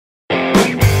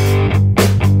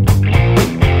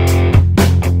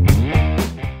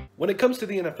When it comes to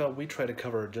the NFL, we try to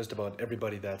cover just about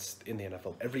everybody that's in the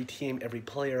NFL, every team, every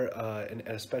player, and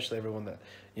especially everyone that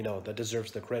that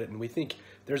deserves the credit. And we think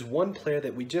there's one player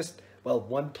that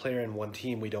one player and one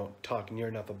team we don't talk near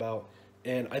enough about,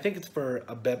 and I think it's for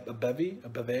a bevy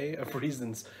of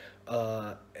reasons.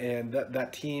 And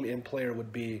that team and player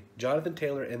would be Jonathan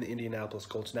Taylor and the Indianapolis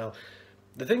Colts. Now,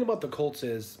 the thing about the Colts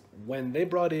is when they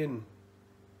brought in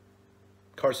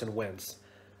Carson Wentz,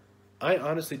 I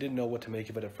honestly didn't know what to make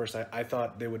of it at first. I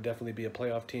thought they would definitely be a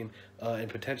playoff team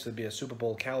and potentially be a Super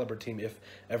Bowl caliber team if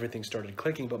everything started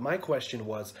clicking. But my question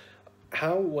was,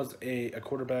 how was a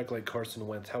quarterback like Carson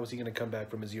Wentz, how is he going to come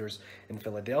back from his years in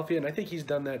Philadelphia? And I think he's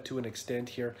done that to an extent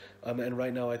here. And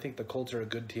right now, I think the Colts are a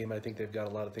good team. I think they've got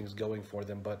a lot of things going for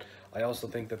them. But I also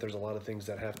think that there's a lot of things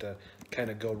that have to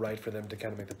kind of go right for them to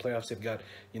kind of make the playoffs. They've got,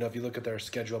 if you look at their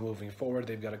schedule moving forward,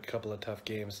 they've got a couple of tough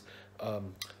games.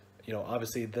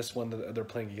 Obviously this one they're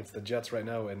playing against the Jets right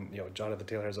now, and Jonathan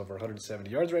Taylor has over 170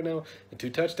 yards right now and 2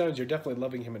 touchdowns. You're definitely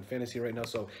loving him in fantasy right now.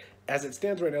 So as it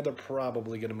stands right now, they're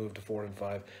probably going to move to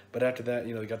 4-5. But after that,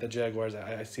 they got the Jaguars.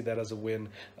 I see that as a win.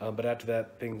 But after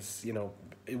that, things,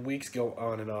 weeks go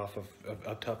on and off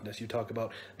of toughness. You talk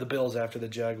about the Bills after the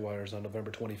Jaguars on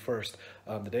November 21st,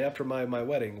 the day after my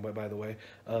wedding, by the way.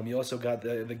 You also got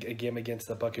the game against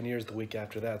the Buccaneers the week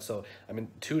after that. So,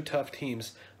 2 tough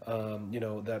teams,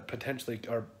 that potentially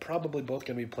are probably both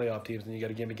going to be playoff teams. And you got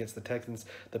a game against the Texans.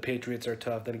 The Patriots are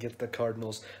tough. Then against the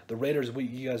Cardinals. The Raiders,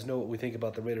 you guys know what we think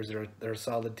about the Raiders. They're a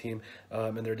solid team,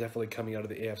 and they're definitely coming out of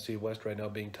the AFC West right now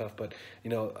being tough. But,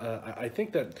 I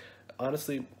think that,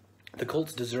 honestly, the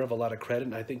Colts deserve a lot of credit,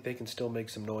 and I think they can still make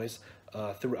some noise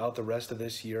throughout the rest of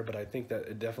this year. But I think that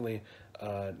it definitely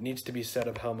needs to be said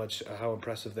of how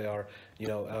impressive they are. In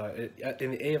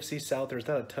the AFC South, there's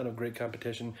not a ton of great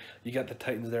competition. You got the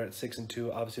Titans there at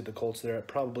 6-2. Obviously, the Colts there at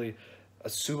probably,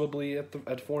 assumably at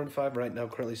 4-5 right now,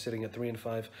 currently sitting at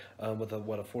 3-5 with a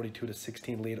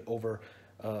 42-16 lead over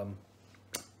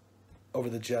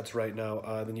the Jets right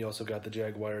now. Then you also got the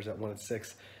Jaguars at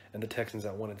 1-6. And the Texans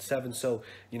at 1-7. So,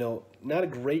 not a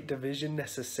great division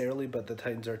necessarily, but the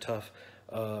Titans are tough.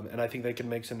 And I think they can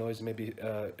make some noise and maybe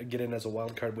get in as a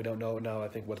wild card. We don't know now. I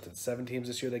think, 7 teams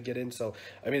this year that get in. So,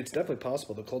 it's definitely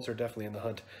possible. The Colts are definitely in the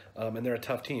hunt. And they're a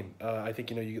tough team. I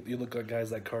think, you look at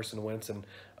guys like Carson Wentz and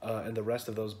the rest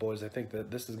of those boys. I think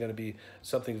that this is going to be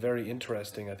something very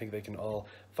interesting. I think they can all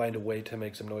find a way to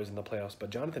make some noise in the playoffs.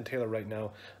 But Jonathan Taylor right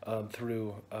now,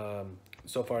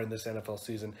 so far in this NFL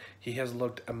season, he has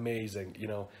looked amazing,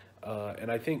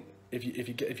 and I think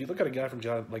if you look at a guy from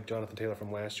Jonathan Taylor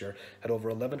from last year, had over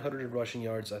 1,100 rushing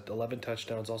yards, 11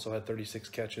 touchdowns, also had 36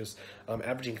 catches,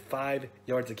 averaging 5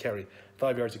 yards a carry.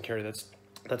 5 yards a carry,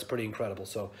 that's pretty incredible.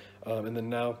 So, and then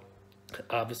now,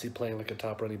 obviously playing like a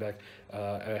top running back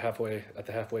at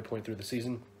the halfway point through the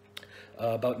season.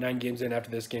 About 9 games in after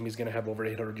this game, he's going to have over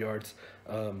 800 yards.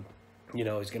 He's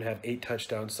going to have 8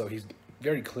 touchdowns, so he's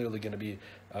very clearly going to be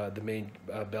the main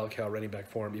bell cow running back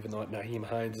for him, even though Nyheim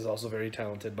Hines is also very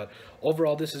talented. But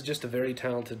overall, this is just a very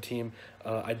talented team.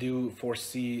 I do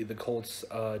foresee the Colts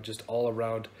just all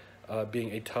around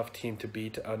being a tough team to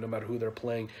beat, no matter who they're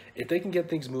playing. If they can get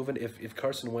things moving, if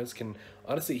Carson Wentz can,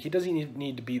 honestly, he doesn't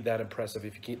need to be that impressive.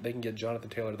 If they can get Jonathan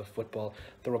Taylor the football,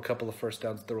 throw a couple of first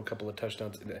downs, throw a couple of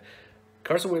touchdowns.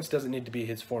 Carson Wentz doesn't need to be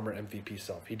his former MVP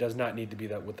self. He does not need to be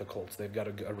that with the Colts. They've got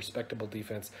a respectable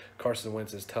defense. Carson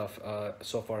Wentz is tough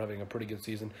so far, having a pretty good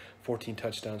season. 14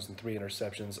 touchdowns and 3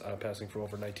 interceptions, passing for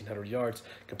over 1,900 yards,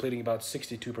 completing about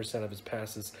 62% of his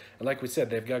passes. And like we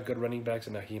said, they've got good running backs,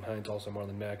 and Nyheim Hines, also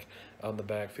Marlon Mack on the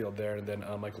backfield there. And then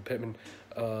Michael Pittman,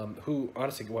 who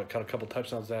honestly caught a couple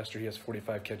touchdowns last year. He has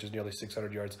 45 catches, nearly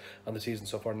 600 yards on the season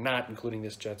so far, not including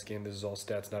this Jets game. This is all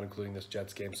stats, not including this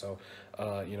Jets game. So,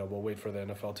 we'll wait for the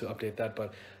NFL to update that.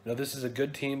 But, this is a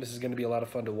good team. This is going to be a lot of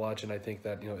fun to watch. And I think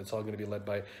that, it's all going to be led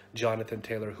by Jonathan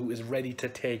Taylor, who is ready to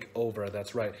take over.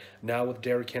 That's right. Now with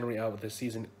Derrick Henry out with his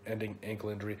season-ending ankle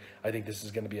injury, I think this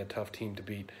is going to be a tough team to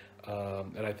beat.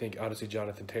 And I think, honestly,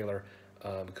 Jonathan Taylor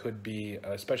could be,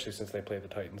 especially since they play the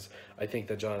Titans, I think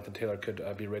that Jonathan Taylor could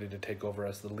be ready to take over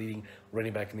as the leading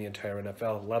running back in the entire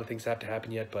NFL. A lot of things have to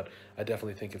happen yet, but I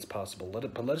definitely think it's possible. Let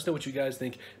us know what you guys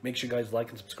think. Make sure you guys like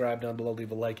and subscribe down below.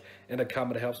 Leave a like and a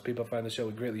comment. It helps people find the show.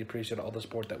 We greatly appreciate all the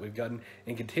support that we've gotten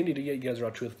and continue to get. You guys are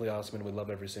all truthfully awesome, and we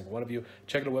love every single one of you.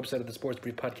 Check out our website at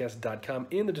thesportsbriefpodcast.com.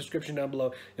 In the description down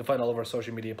below, you'll find all of our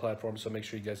social media platforms, so make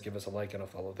sure you guys give us a like and a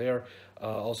follow there.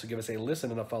 Also, give us a listen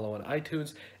and a follow on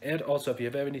iTunes. And also, if you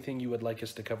have anything you would like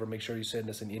us to cover, make sure you send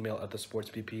us an email at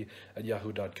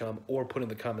thesportsbp@yahoo.com or put in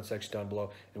the comment section down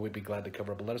below, and we'd be glad to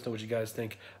cover it. But let us know what you guys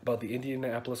think about the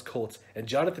Indianapolis Colts and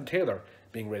Jonathan Taylor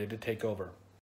being ready to take over.